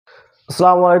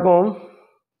আসসালামু আলাইকুম।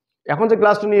 এখন যে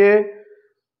ক্লাসটি নিয়ে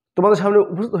তোমাদের সামনে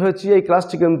উপস্থিত হয়েছি, এই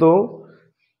ক্লাসটি কিন্তু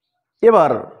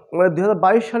এবার মানে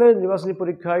 2022 সালের নির্বাচনী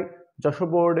পরীক্ষায় যশোর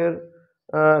বোর্ডের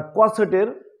ক সেটের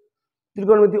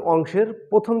ত্রিকোণমিতি অংশের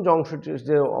প্রথম যে অংশটি,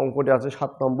 যে অঙ্কটি আছে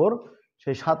 7 নম্বর,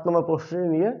 সেই 7 নম্বর প্রশ্নটি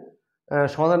নিয়ে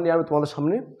সমাধান নিয়ে আমি তোমাদের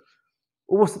সামনে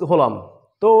উপস্থিত হলাম।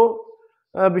 তো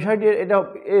বিষয়টি এটা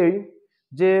এই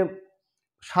যে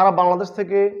সারা বাংলাদেশ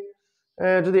থেকে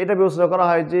যদি এটা বিবেচনা করা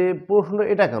হয় যে প্রশ্ন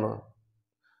এটা কেন,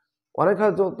 অনেক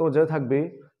হয়তো তো জেনে থাকবে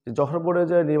যে যশোর বোর্ডে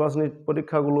যে নির্বাচনী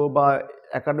পরীক্ষাগুলো বা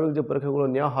একাডেমিক যে পরীক্ষাগুলো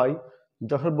নেওয়া হয়,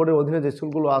 যশোর বোর্ডের অধীনে যে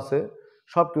স্কুলগুলো আছে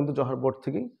সব কিন্তু যশোর বোর্ড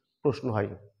থেকেই প্রশ্ন হয়।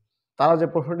 তারা যে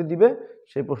প্রশ্নটি দিবে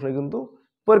সেই প্রশ্নে কিন্তু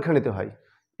পরীক্ষা নিতে হয়।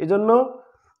 এই জন্য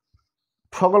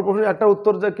সকল প্রশ্নের একটা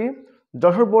উত্তর যে কি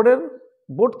যশোর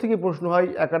বোর্ড থেকে প্রশ্ন হয়,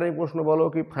 একাডেমিক প্রশ্ন বলো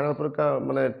কি ফাইনাল পরীক্ষা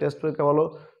মানে টেস্ট পরীক্ষা বলো,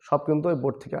 সব কিন্তু ওই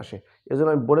বোর্ড থেকে আসে। এই জন্য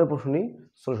আমি বোর্ডের প্রশ্ন নিয়ে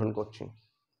সলিউশন করছি।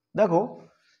 দেখো,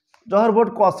 জহর বোর্ড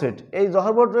ক সেট, এই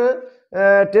জহর বোর্ডের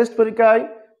টেস্ট পরীক্ষায়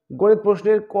গণিত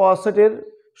প্রশ্নের ক সেটের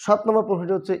 7 নম্বর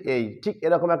প্রশ্নটি হচ্ছে এই, ঠিক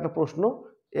এরকম একটা প্রশ্ন।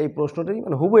 এই প্রশ্নটি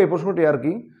মানে হুবহু এই প্রশ্নটি আর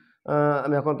কি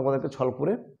আমি এখন তোমাদেরকে ছলক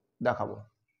করে দেখাবো।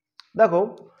 দেখো,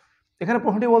 এখানে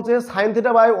প্রশ্নটি বলছে sine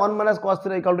theta by 1 minus cos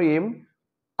theta equal to M,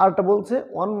 আরটা বলছে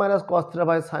 1 minus cos theta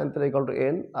by sine theta equal to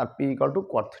N, R P equal to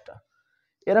caught theta.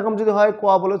 এরকম যদি হয়, ক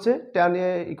বলেছে tan A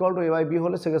equal to A by B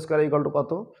হলে সেক square equal to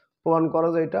কত, প্রমাণ করো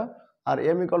যে এটা। আর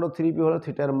এম ইকুয়াল টু 3p হলে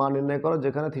থিটার মান নির্ণয় করো,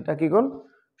 যেখানে থিটা কি কোণ,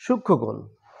 সূক্ষ্ম কোণ।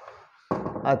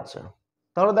 আচ্ছা,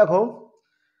 তাহলে দেখো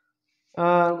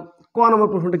ক নম্বর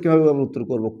প্রশ্নটি কিভাবে আমরা উত্তর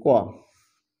করব।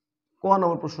 ক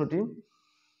নম্বর প্রশ্নটি,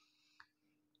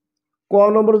 ক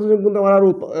নম্বর যদি কিন্তু আমার আর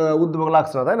উদ্দীপক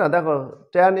লাগছে না, তাই না? দেখো,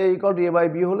 tan A equal to A by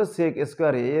B হলে সেক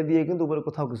স্কয়ার এ দিয়ে কিন্তু উপরে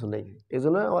কোথাও কিছু নেই, এই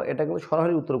জন্য আমার এটা কিন্তু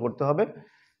সরাসরি উত্তর করতে হবে।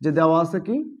 যে দেওয়া আছে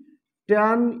কি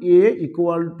tan A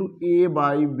equal to A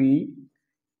by B,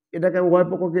 এটাকে আমি উভয়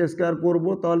পক্ষকে স্কয়ার করবো,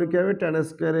 তাহলে কি হবে tan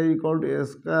square A equal to A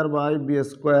square by B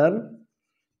square.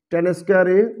 Tan square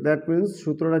A that means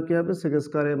সূত্রটা কি হবে সেক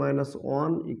square A minus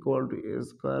 1 equal to A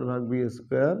square ভাগ বি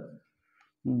স্কয়ার,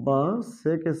 বা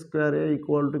সেক স্কয়ার এ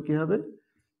ইকুয়াল টু কি হবে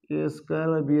এ square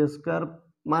by B square,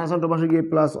 minus 1 পাশে গিয়ে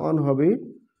plus 1 হবে,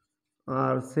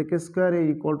 আর সেক স্কয়ার এ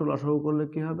ইকুয়াল টু লসাগু করলে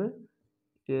কি হবে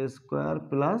এ স্কয়ার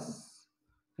প্লাস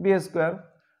বি স্কয়ার।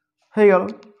 হয়ে গেল।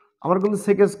 আমার কিন্তু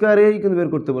সেক স্কয়ার এই কিন্তু বের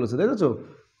করতে বলেছে, দেখেছো?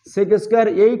 সেক স্কয়ার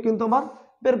এই কিন্তু আমার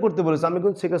বের করতে বলেছে, আমি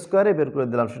কিন্তু সেক স্কয়ার বের করে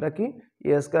দিলাম। সেটা কি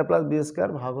এ স্কয়ার প্লাস বি স্কয়ার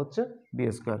ভাগ হচ্ছে বি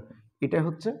স্কয়ার। এটাই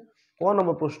হচ্ছে ক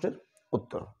নম্বর প্রশ্নের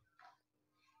উত্তর।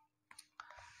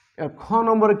 খ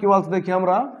নম্বরে কি বলতে দেখি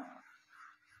আমরা।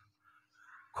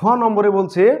 খ নম্বরে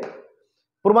বলছে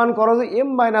প্রমাণ করো যে M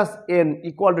minus N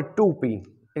equal to 2p।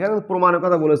 এখানে প্রমাণের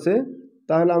কথা বলেছে,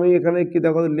 তাহলে আমি এখানে কি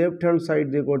দেখো লেফট হ্যান্ড সাইড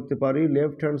দিয়ে করতে পারি।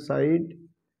 Left hand side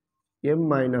M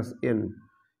minus N,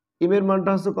 M এর মানটা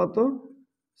হচ্ছে কত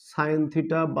সাইন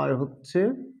থিটা বাই হচ্ছে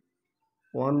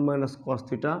 1 মাইনাস কস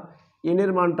থিটা, এন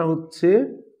এর মানটা হচ্ছে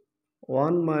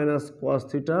 1 মাইনাস কস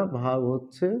থিটা ভাগ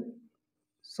হচ্ছে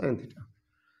সাইন থিটা।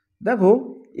 দেখো,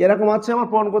 এরকম আছে, আমার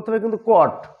প্রমাণ করতে হবে কিন্তু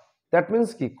কট, দ্যাট মিনস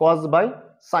কি কস বাই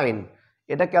সাইন।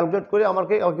 এটা ক্যালকুলেট করে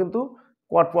আমাকে কিন্তু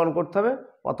কট প্রমাণ করতে হবে,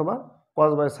 অথবা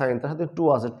কস বাই সাইন, তার সাথে 2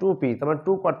 আছে 2p, তার মানে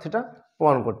 2 কট থিটা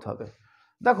প্রমাণ করতে হবে।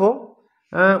 দেখো,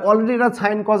 অলরেডি এটা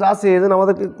সাইন কজ আছে, এই জন্য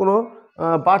আমাদেরকে কোনো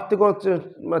বাড়তি কোনো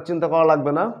চিন্তা করা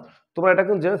লাগবে না। তোমরা এটা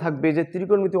কিন্তু জেনে থাকবে যে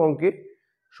ত্রিকোণমিতি অঙ্কে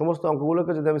সমস্ত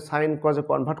অঙ্কগুলোকে যদি আমি সাইন কজে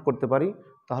কনভার্ট করতে পারি,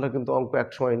 তাহলে কিন্তু অঙ্ক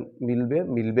একসময়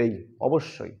মিলবেই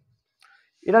অবশ্যই।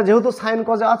 এটা যেহেতু সাইন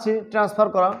কজে আছে ট্রান্সফার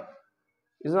করা,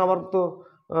 এই জন্য আমার তো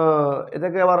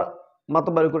এটাকে আবার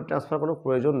মাতবাড়ি করে ট্রান্সফার কোনো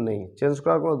প্রয়োজন নেই, চেঞ্জ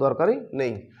করার কোনো দরকারই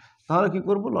নেই। তাহলে কি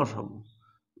করব, লসাগু।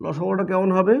 লসাগুটা কেমন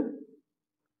হবে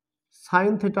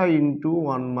sine theta into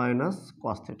 1 minus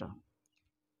cos theta,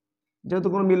 যেহেতু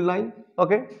কোনো মিল নাই।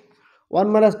 ওকে, 1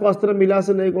 মাইনাস কস থিটা মিলে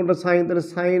আছে নেই কোনটা সাইন, তাহলে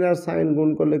সাইন আর সাইন গুণ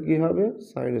করলে কি হবে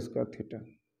সাইন স্কয়ার থিটা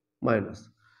মাইনাস,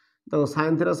 দেখো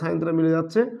সাইন থিটা মিলে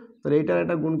যাচ্ছে, তাহলে এইটা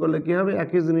এটা গুণ করলে কি হবে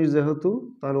একই জিনিস যেহেতু,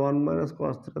 তাহলে 1 মাইনাস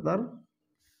কস থিটা তার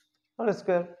হোল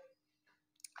স্কয়ার।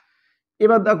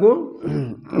 এবার দেখো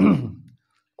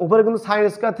উপরে কিন্তু সাইন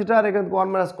স্কয়ার থিটা আর এখানে 1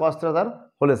 মাইনাস কস থিটা তার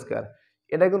হোল স্কয়ার।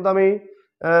 এটা কিন্তু আমি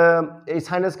এই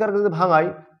সাইন স্কয়ারকে যদি ভাঙাই,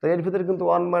 তাহলে এর ভিতরে কিন্তু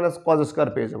 1 মাইনাস কস স্কয়ার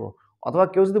পেয়ে যাবো। অথবা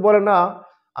কেউ যদি বলে না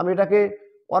আমি এটাকে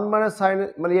 1 মাইনাস সাইন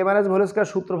মানে এ মাইনাস হোল স্কয়ার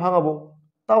সূত্র ভাঙাবো,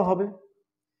 তাও হবে।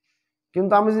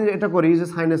 কিন্তু আমি যদি এটা করি যে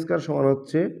সাইন স্কয়ার সমান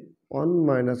হচ্ছে 1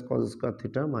 minus cos square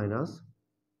theta minus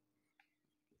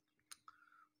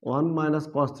 1 minus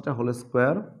cos theta whole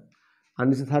square, আর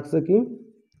নিচে থাকছে কি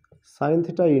sine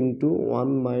theta into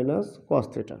 1 minus cos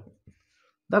theta.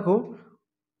 দেখো,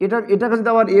 এটাকে যদি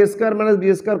আবার এ স্কয়ার মাইনাস বি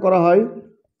স্কয়ার করা হয়,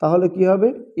 তাহলে কি হবে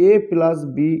এ প্লাস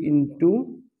বি ইন্টু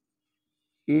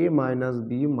এ মাইনাস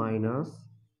বি মাইনাস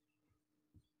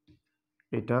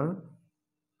এটা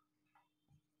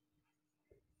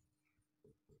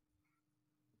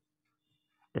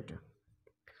এটা,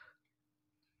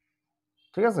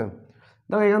 ঠিক আছে।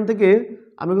 দেখো এখান থেকে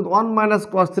আমি কিন্তু 1 মাইনাস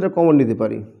কস থিটা কমন নিতে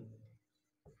পারি,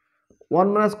 1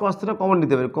 মাইনাস কস থিটা কমন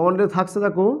নিতে পারি। কমন নিতে থাকছে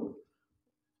দেখো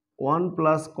 1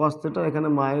 প্লাস কস থিটা, এখানে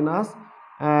মাইনাস,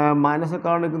 মাইনাসের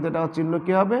কারণে কিন্তু এটা চিহ্ন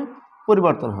কী হবে,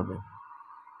 পরিবর্তন হবে।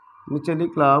 নিচে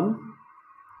লিখলাম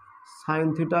sine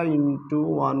theta into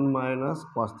 1 minus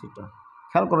cos theta.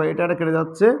 খেয়াল করো এটা কেটে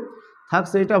যাচ্ছে,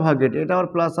 থাকছে এটা ভাগে এটা আবার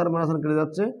প্লাস আর মাইনাস কেটে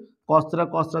যাচ্ছে, কস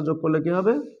থিটা যোগ করলে কী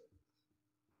হবে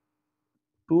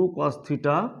 2 কস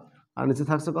থিটা, আর নিচে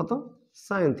থাকছে কত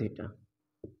সাইন থিটা।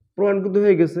 প্রমাণ কিন্তু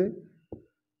হয়ে গেছে।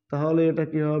 তাহলে এটা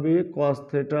কি হবে cos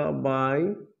theta by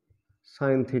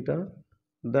sine theta,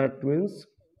 that means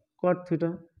caught theta.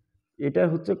 এটা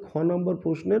হচ্ছে খ নম্বর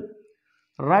প্রশ্নের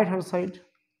রাইট হ্যান্ড সাইড।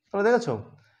 তাহলে দেখেছো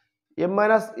M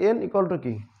minus N equal to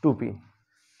কি 2p,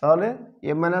 তাহলে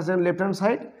M minus N left hand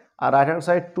side R right hand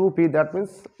side 2p, that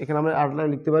means এখানে আমরা আউটলাইন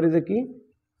লিখতে পারি যে কি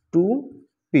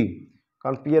 2p,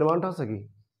 কারণ p এর মানটা হচ্ছে কি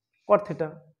কট থিটা।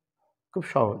 খুব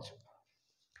সহজ।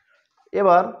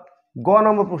 এবার গ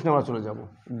নম্বর প্রশ্নে আমরা চলে যাব।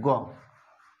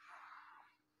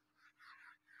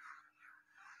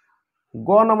 গ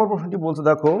নম্বর প্রশ্নটি বলছে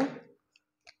দেখো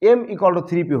m ইকুয়াল টু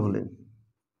 3p হলে,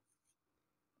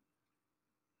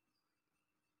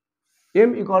 m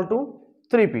ইকুয়াল টু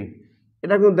 3p,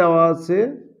 এটা কিন্তু দেওয়া আছে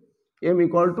m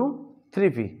ইকুয়াল টু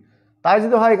 3p। তাই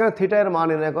যদি হয় এখানে থিটা এর মান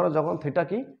নির্ণয় করো যখন থিটা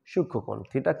কি সূক্ষ্মকোণ,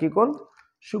 থিটা কি কোণ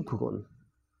সূক্ষ্মকোণ।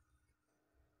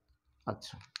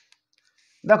 আচ্ছা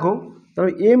দেখো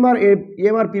তাহলে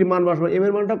এম আর পির মান বসাবো, এম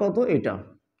এর মানটা কত, এটা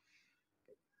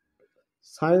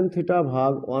সাইন থিটা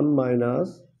ভাগ 1 minus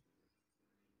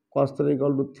cos theta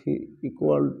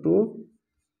equal to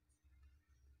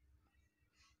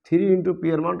 3 into P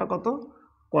এর মানটা কত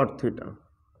কট থিটা,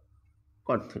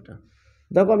 কট থিটা।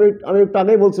 দেখো আমি একটু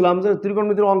আগেই বলছিলাম যে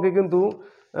ত্রিকোণমিতির অঙ্কে কিন্তু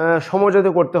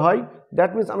সমজাতীয় করতে হয়,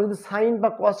 দ্যাট মিনস আমি যদি সাইন বা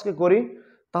কসকে করি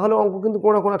তাহলে অঙ্ক কিন্তু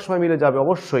কোনো না কোনো এক সময় মিলে যাবে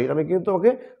অবশ্যই। আমি কিন্তু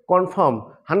ওকে কনফার্ম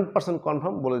 100%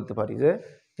 কনফার্ম বলে দিতে পারি যে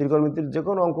ত্রিকোণমিতির যে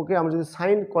কোনো অঙ্ককে আমি যদি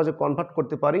সাইন কজে কনভার্ট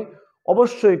করতে পারি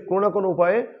অবশ্যই কোনো না কোনো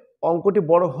উপায়ে অঙ্কটি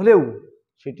বড় হলেও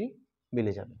সেটি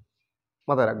মিলে যাবে,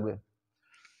 মাথায় রাখবে।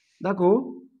 দেখো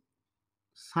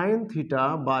সাইন থিটা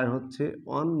বাই হচ্ছে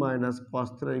 1 minus cos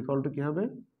theta equal to কী হবে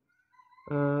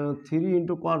 3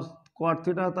 ইন্টু কট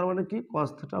থিটা, তার মানে কি কস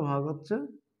থিটা ভাগ হচ্ছে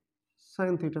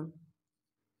সাইন থিটা।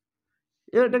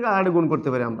 এটাকে আর গুণ করতে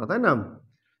পারি আমরা, তাই না?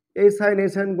 এই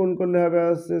সাইন গুণ করলে হবে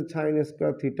হচ্ছে সাইন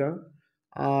স্কোয়ার থিটা,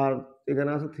 আর এখানে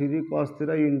আছে 3 কস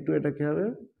থিটা ইন্টু এটা কি হবে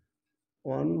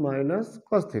 1 মাইনাস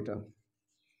কস থিটা।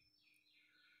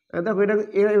 দেখো এটা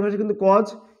এভাবে কিন্তু কজ,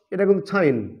 এটা কিন্তু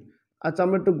সাইন। আচ্ছা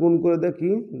আমরা একটু গুণ করে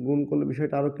দেখি, গুণ করলে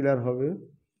বিষয়টা আরো ক্লিয়ার হবে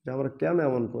যে আমরা কেন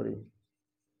এমন করি।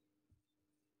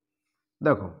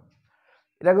 দেখো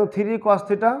এটা কিন্তু 3 কস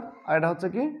থিটা আর এটা হচ্ছে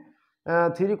কি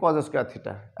 3 কজ স্কোয়ার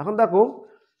থিটা। এখন দেখো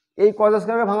এই কজ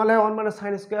স্কোয়ারকে ভাঙলে 1 মাইনাস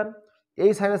সাইন স্কোয়ার,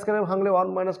 এই সাইন স্কোয়ারকে ভাঙলে 1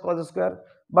 মাইনাস কজ স্কোয়ার,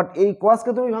 বাট এই কজকে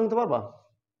তুমি ভাঙতে পারবা,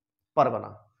 পারবে না।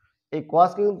 এই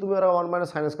কজকে কিন্তু তুমি আর 1 মাইনাস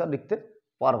সাইন স্কোয়ার লিখতে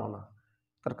পারবে না,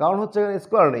 তার কারণ হচ্ছে এখানে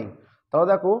স্কোয়ার নেই। তাহলে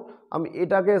দেখো আমি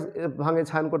এটাকে ভাঙে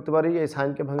সাইন করতে পারি, এই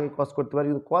সাইনকে ভাঙে কজ করতে পারি,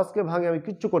 কিন্তু কজকে ভাঙে আমি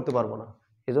কিচ্ছু করতে পারবো না।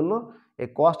 এই জন্য এই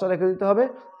কজটা রেখে দিতে হবে।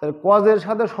 তাহলে কজের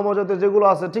সাথে সমজাতীয় যেগুলো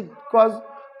আছে ঠিক কজ,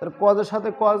 তাহলে কজের সাথে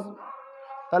কজ,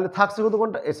 তাহলে থাকছে কিন্তু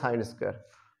কোনটা এই সাইন স্কোয়ার।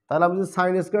 তাহলে আমি যদি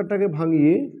সাইন স্কোয়ারটাকে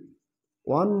ভাঙিয়ে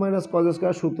 1 মাইনাস কজ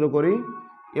স্কোয়ার সূত্র করি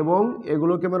এবং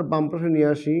এগুলোকে আমার বাম পাশে নিয়ে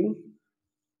আসি,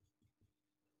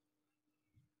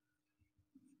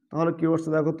 তাহলে কি হচ্ছে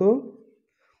দেখো তো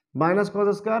minus cos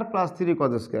square plus 3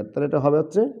 cos square, তাহলে এটা হবে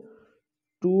হচ্ছে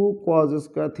 2 কজ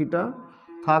স্কোয়ার থিটা,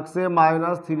 থাকছে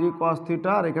মাইনাস 3 কজ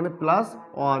থিটা আর এখানে প্লাস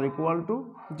 1 ইকুয়াল টু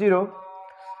 0।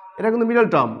 এটা কিন্তু মিডল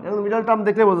টার্ম, এখন মিডল টার্ম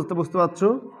দেখলে বুঝতে পারছো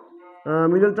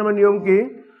মিডল টার্মের নিয়ম কি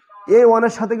এই 1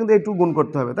 এর সাথে কিন্তু এই 2 গুণ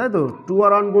করতে হবে, তাই তো 2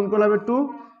 আর 1 গুণ করলে হবে 2,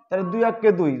 তাহলে 2 আর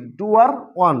 2 2 আর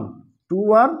 1 2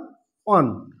 আর 1,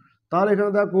 তাহলে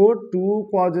এখানে দেখো 2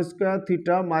 কজ স্কোয়ার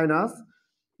থিটা মাইনাস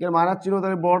এর মাইনাস চিহ্ন,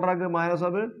 তাহলে বড়টার আগে মাইনাস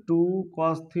হবে 2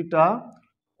 কস থিটা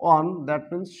 1, দ্যাট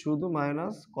মিনস শুধু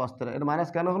মাইনাস কস থিটা। এর মাইনাস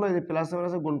কেন হলো, এই যে প্লাসে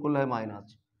মাইনাসে গুণ করলে হয় মাইনাস,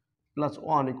 প্লাস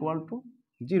 1 ইকুয়াল টু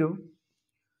 0।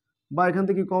 বা এখান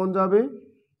থেকে কমন যাবে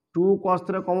 2 কস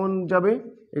থিটা কমন যাবে,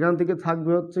 এখান থেকে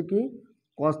থাকবে হচ্ছে কি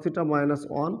কস থিটা মাইনাস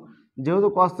 1, যেহেতু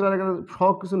কস থিটার এখানে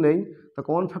সব কিছু নেই তা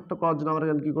কমন ফ্যাক্টর করার জন্য আমরা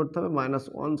এখানে কী করতে হবে মাইনাস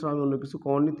 1 ছাড়া আমি অন্য কিছু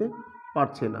কমন নিতে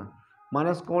পারছি না,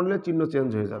 মাইনাস কমন নিলে চিহ্ন চেঞ্জ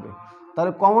হয়ে যাবে।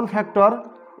 তাহলে কমন ফ্যাক্টর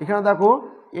এখানে দেখো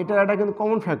এটা কিন্তু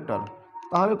কমন ফ্যাক্টর,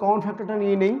 তাহলে কমন ফ্যাক্টরটা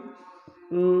নিয়ে নেই,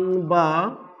 বা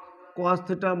cos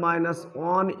theta minus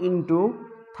 1 into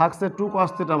থাকছে 2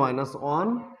 cos theta minus 1,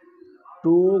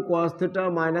 2 cos theta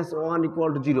minus 1 equal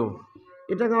to 0।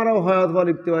 এটাকে আমরা হয় অথবা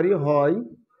লিখতে পারি হয়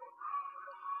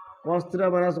cos theta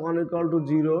minus 1 equal to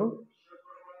 0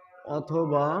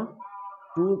 অথবা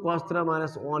 2 cos theta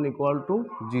minus 1 equal to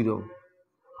 0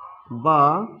 বা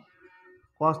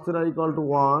cos theta equal to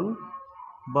 1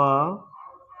 বা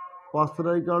cos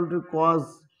theta equal to cos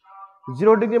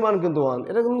 0 degree মান কিন্তু 1।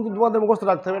 এটা কিন্তু তোমাদের মুখস্থ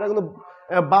রাখতে হবে, এটা কিন্তু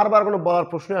বারবার কোনো বলার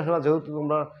প্রশ্নই আসে না, যেহেতু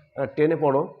তোমরা টেনে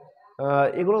পড়ো।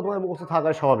 এগুলো তোমাদের মুখস্থ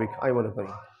থাকাই স্বাভাবিক আমি মনে করি।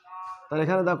 তাহলে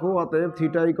এখানে দেখো অতএব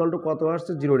থিটা ইকুয়াল টু কত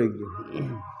আসছে 0 ডিগ্রি।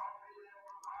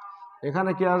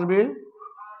 এখানে কি আসবে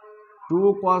 2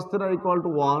 cos theta equal to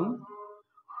 1,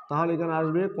 তাহলে এখানে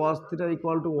আসবে cos theta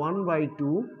equal to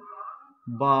 1/2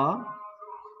 বা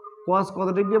cos কত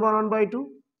ডিগ্রি মান 1/2।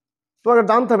 তোমাকে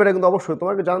জানতে হবে, এটা কিন্তু অবশ্যই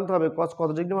তোমাকে জানতে হবে cos কত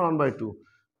ডিগ্রি মান 1/2।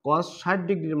 cos 60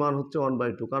 ডিগ্রির মান হচ্ছে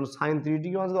 1/2, কারণ sin 3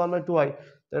 ডিগ্রি মান যদি 1/2 হয়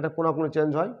তাহলে এটা কোনো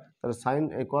চেঞ্জ হয়, তাহলে sin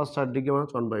cos 60 ডিগ্রি মান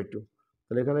হচ্ছে 1/2।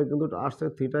 তাহলে এখানে কিন্তু আসছে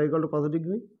থিটা ইকুয়াল টু কত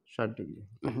ডিগ্রি 60 ডিগ্রি।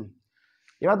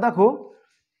 এবার দেখো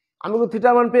আমি কিন্তু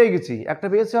থিটার মান পেয়ে গেছি, একটা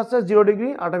পেয়েছি হচ্ছে 0 ডিগ্রি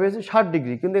আর একটা পেয়েছি 60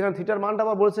 ডিগ্রি, কিন্তু এখানে থিটার মানটা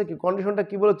আবার বলেছে কি, কন্ডিশনটা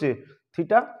কি বলেছে,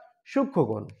 থিটা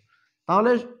সূক্ষ্মকোণ।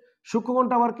 তাহলে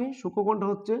সূক্ষ্মকোণটা আবার কি, সূক্ষ্মকোণটা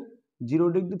হচ্ছে 0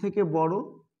 ডিগ্রি থেকে বড়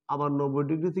আবার 90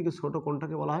 ডিগ্রি থেকে ছোট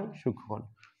কোণটাকে বলা হয় সূক্ষ্মকোণ।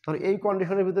 তাহলে এই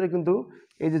কন্ডিশনের ভিতরে কিন্তু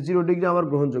এই যে 0 ডিগ্রি আমার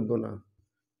গ্রহণযোগ্য না,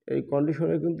 এই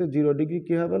কন্ডিশনে কিন্তু 0 ডিগ্রি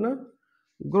কি হবে না,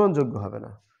 গ্রহণযোগ্য হবে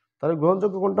না। তাহলে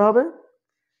গ্রহণযোগ্য কোনটা হবে,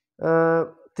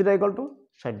 থিটা ইকুয়াল টু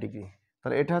 60 ডিগ্রি।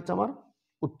 তাহলে এটা হচ্ছে আমার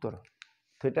উত্তর।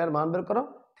 থিটার মান বের করো,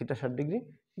 থিটা 60 ডিগ্রি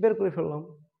বের করে ফেললাম।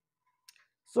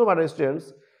 সো মাই স্টুডেন্টস,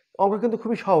 অঙ্ক কিন্তু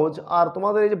খুবই সহজ। আর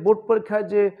তোমাদের এই যে বোর্ড পরীক্ষায়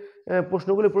যে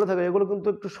প্রশ্নগুলি পড়ে থাকে এগুলো কিন্তু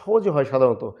একটু সহজই হয়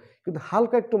সাধারণত, কিন্তু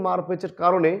হালকা একটু মার পেচের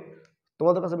কারণে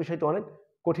তোমাদের কাছে বিষয়টা অনেক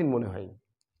কঠিন মনে হয়।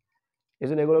 এই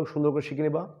জন্য এগুলো সুন্দর করে শিখে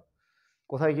নিবা,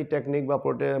 কোথায় কি টেকনিক বা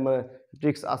মানে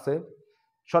ট্রিক্স আছে,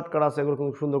 শর্টকাট আছে, এগুলো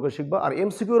কিন্তু সুন্দর করে শিখবা। আর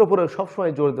এমসিকিউর উপরে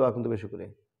সবসময় জোর দেওয়া কিন্তু বেশি করে।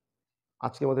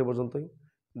 আজকের মতো এই পর্যন্তই।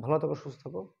 ভালো থাকো, সুস্থ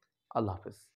থাকো, আল্লাহ হাফেজ।